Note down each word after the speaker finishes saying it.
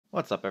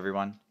What's up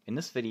everyone? In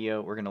this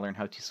video, we're going to learn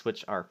how to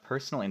switch our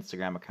personal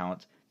Instagram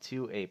account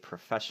to a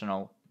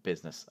professional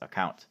business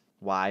account.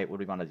 Why would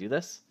we want to do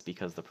this?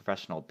 Because the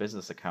professional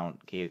business account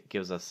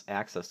gives us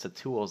access to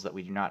tools that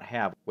we do not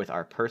have with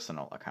our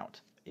personal account.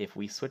 If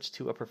we switch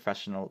to a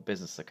professional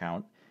business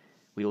account,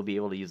 we will be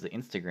able to use the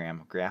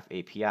Instagram Graph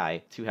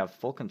API to have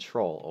full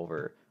control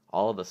over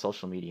all of the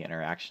social media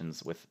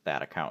interactions with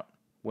that account.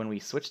 When we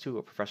switch to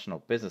a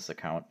professional business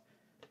account,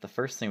 the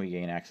first thing we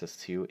gain access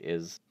to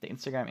is the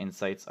Instagram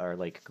Insights are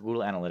like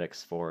Google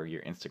Analytics for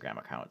your Instagram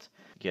account.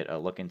 Get a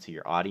look into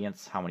your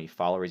audience, how many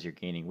followers you're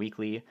gaining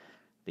weekly,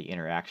 the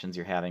interactions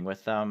you're having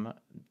with them,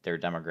 their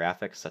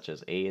demographics such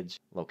as age,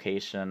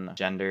 location,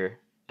 gender,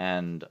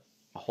 and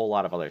a whole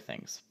lot of other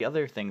things. The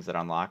other things that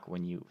unlock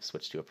when you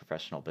switch to a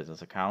professional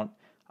business account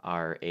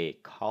are a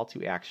call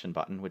to action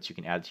button, which you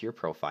can add to your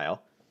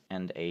profile,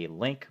 and a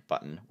link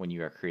button when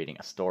you are creating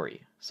a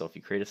story. So if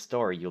you create a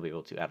story, you'll be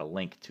able to add a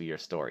link to your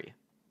story.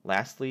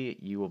 Lastly,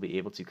 you will be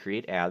able to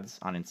create ads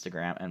on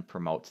Instagram and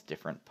promote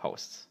different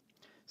posts.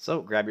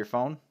 So grab your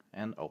phone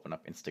and open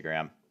up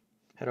Instagram.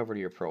 Head over to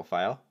your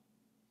profile,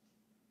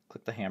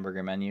 click the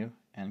hamburger menu,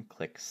 and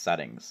click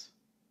Settings.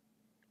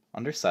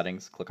 Under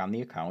Settings, click on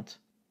the account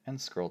and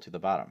scroll to the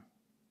bottom.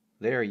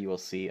 There you will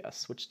see a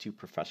Switch to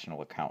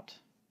Professional account.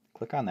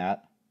 Click on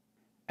that,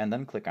 and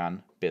then click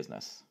on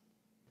Business.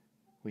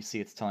 We see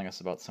it's telling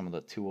us about some of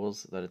the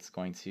tools that it's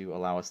going to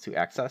allow us to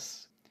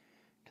access.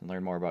 Can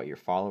learn more about your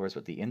followers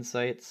with the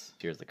insights.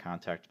 Here's the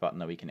contact button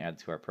that we can add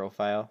to our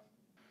profile.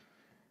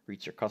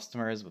 Reach your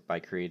customers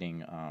by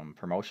creating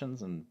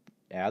promotions and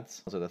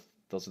ads.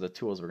 Those are the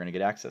tools we're going to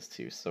get access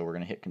to. So we're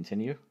going to hit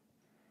continue,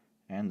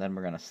 and then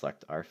we're going to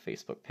select our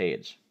Facebook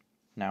page.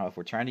 Now, if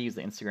we're trying to use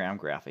the Instagram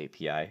Graph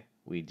API,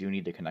 we do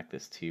need to connect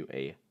this to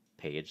a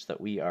page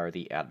that we are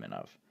the admin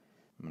of.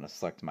 I'm going to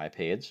select my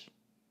page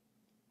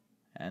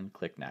and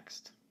click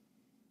Next.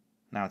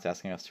 Now it's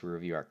asking us to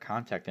review our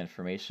contact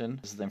information.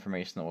 This is the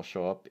information that will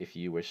show up if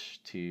you wish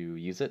to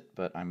use it,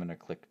 but I'm going to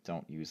click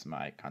Don't Use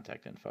My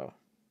Contact Info.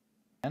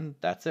 And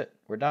that's it.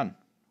 We're done.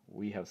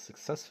 We have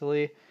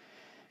successfully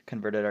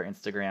converted our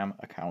Instagram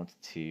account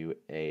to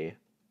a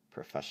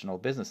professional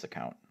business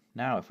account.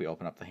 Now if we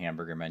open up the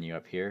hamburger menu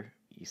up here,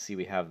 you see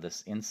we have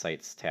this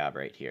Insights tab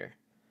right here.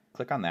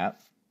 Click on that.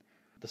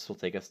 This will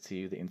take us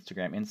to the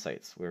Instagram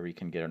Insights, where we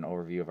can get an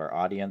overview of our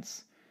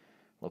audience,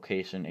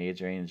 location,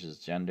 age ranges,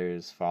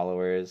 genders,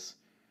 followers,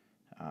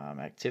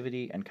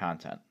 activity, and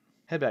content.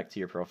 Head back to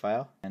your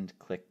profile and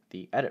click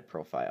the Edit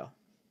Profile.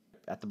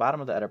 At the bottom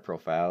of the Edit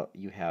Profile,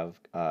 you have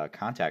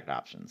contact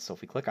options. So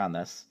if we click on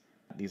this,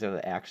 these are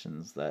the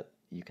actions that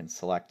you can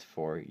select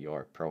for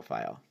your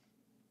profile.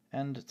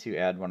 And to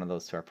add one of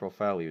those to our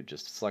profile, we would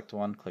just select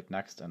one, click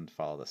Next, and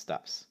follow the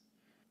steps.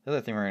 The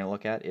other thing we're going to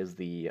look at is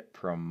the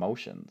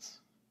promotions.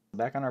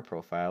 Back on our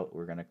profile,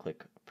 we're going to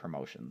click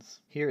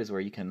Promotions. Here is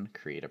where you can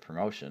create a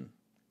promotion.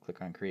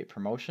 Click on Create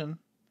Promotion.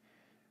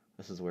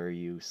 This is where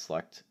you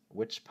select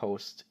which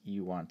post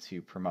you want to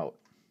promote.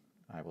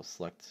 I will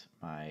select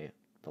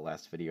the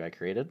last video I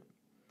created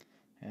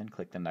and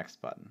click the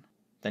Next button.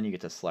 Then you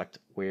get to select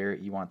where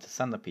you want to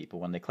send the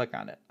people when they click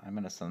on it. I'm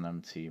going to send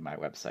them to my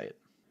website.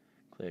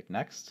 Click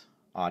Next.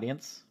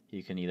 Audience.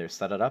 You can either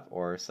set it up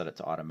or set it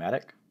to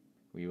automatic.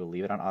 We will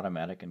leave it on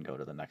automatic and go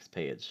to the next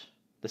page.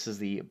 This is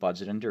the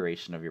budget and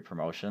duration of your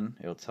promotion.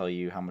 It will tell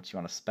you how much you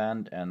want to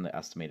spend and the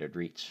estimated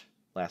reach.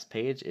 Last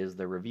page is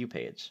the review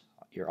page.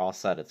 You're all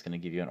set. It's going to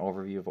give you an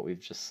overview of what we've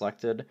just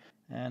selected.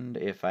 And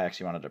if I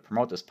actually wanted to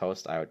promote this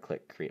post, I would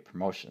click Create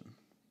Promotion.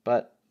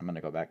 But I'm going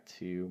to go back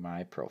to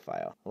my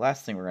profile. The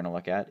last thing we're going to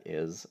look at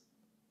is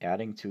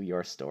adding to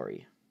your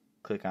story.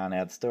 Click on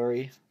Add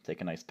Story,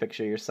 take a nice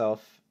picture of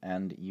yourself,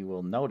 and you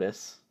will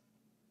notice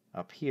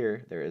up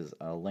here there is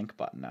a link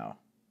button now.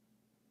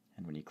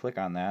 And when you click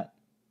on that,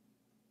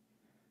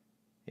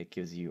 it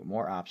gives you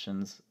more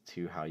options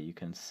to how you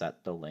can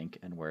set the link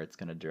and where it's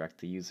going to direct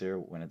the user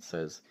when it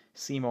says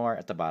see more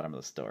at the bottom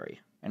of the story.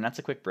 And that's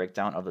a quick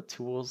breakdown of the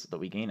tools that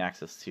we gain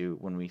access to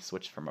when we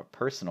switch from a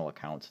personal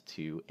account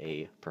to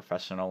a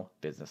professional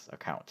business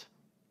account.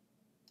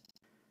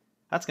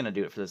 That's going to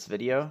do it for this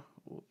video.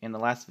 In the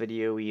last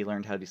video, we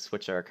learned how to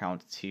switch our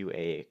account to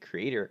a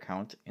creator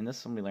account. In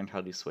this one, we learned how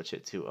to switch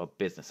it to a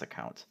business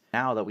account.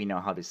 Now that we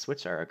know how to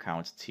switch our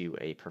account to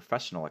a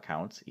professional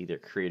account, either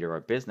creator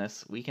or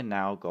business, we can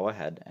now go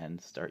ahead and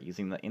start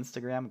using the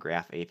Instagram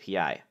Graph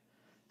API.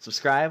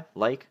 Subscribe,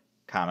 like,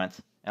 comment,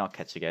 and I'll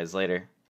catch you guys later.